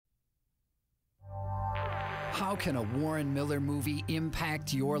How can a Warren Miller movie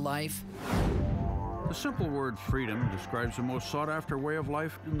impact your life? The simple word freedom describes the most sought-after way of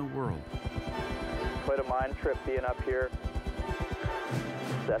life in the world. Quite a mind trip being up here.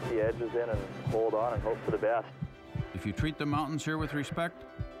 Set the edges in and hold on and hope for the best. If you treat the mountains here with respect,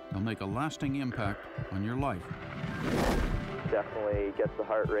 they'll make a lasting impact on your life. Definitely gets the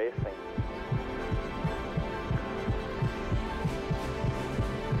heart racing.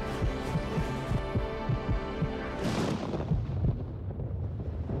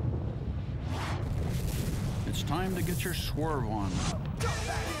 It's time to get your swerve on.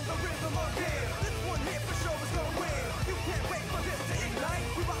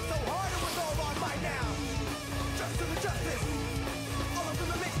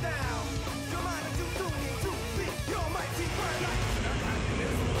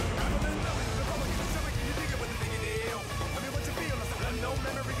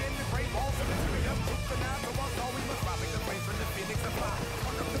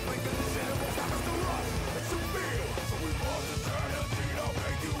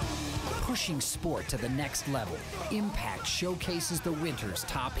 Pushing sport to the next level, Impact showcases the winter's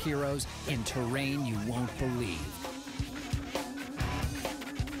top heroes in terrain you won't believe.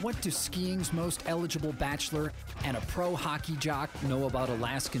 What do skiing's most eligible bachelor and a pro hockey jock know about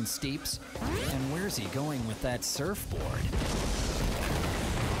Alaskan steeps? And where's he going with that surfboard?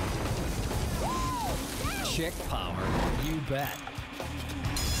 Chick power, you bet.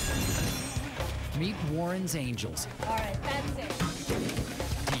 Meet Warren's Angels. All right, that's it.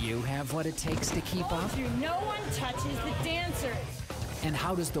 Do you have what it takes to keep up? No one touches the dancers. And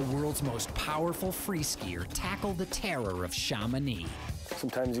how does the world's most powerful free skier tackle the terror of Chamonix?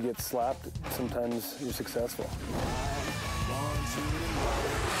 Sometimes you get slapped, sometimes you're successful.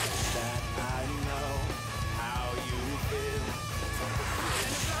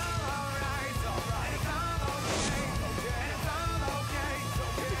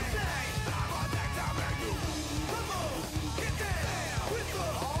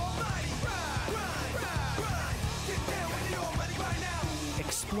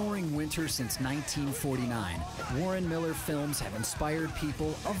 Exploring winter since 1949, Warren Miller films have inspired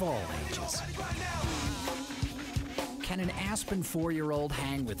people of all ages. Can an Aspen 4-year-old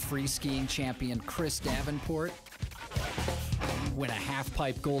hang with free skiing champion Chris Davenport? When a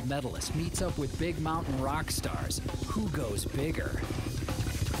half-pipe gold medalist meets up with big mountain rock stars, who goes bigger?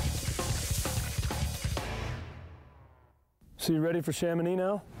 So you ready for Chamonix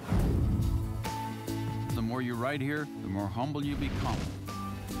now? The more you ride here, the more humble you become.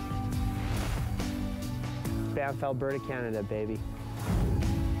 Banff, Alberta, Canada, baby.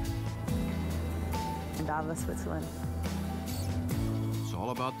 And Davos, Switzerland. It's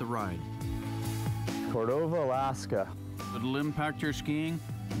all about the ride. Cordova, Alaska. It'll impact your skiing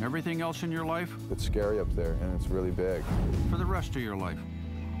and everything else in your life It's scary up there, and it's really big. for the rest of your life.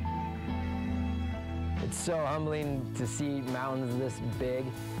 It's so humbling to see mountains this big.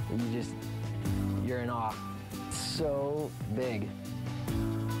 You're in awe. It's so big.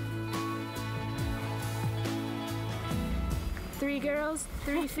 3 girls,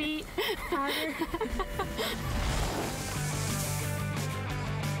 3 feet, harder.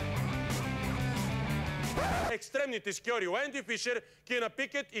 Екстремните скиори Wendy Fisher, Kina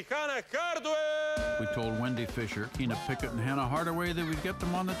Pickett и Hannah Hardaway. We told Wendy Fisher, Tina Pickett, and Hannah Hardaway that we'd get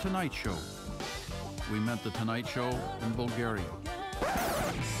them on The Tonight Show. We meant The Tonight Show in Bulgaria.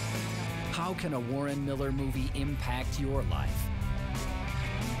 How can a Warren Miller movie impact your life?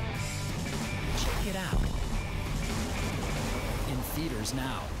 Check it out. In theaters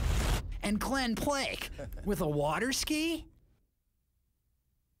now. And Glenn Blake with a water ski?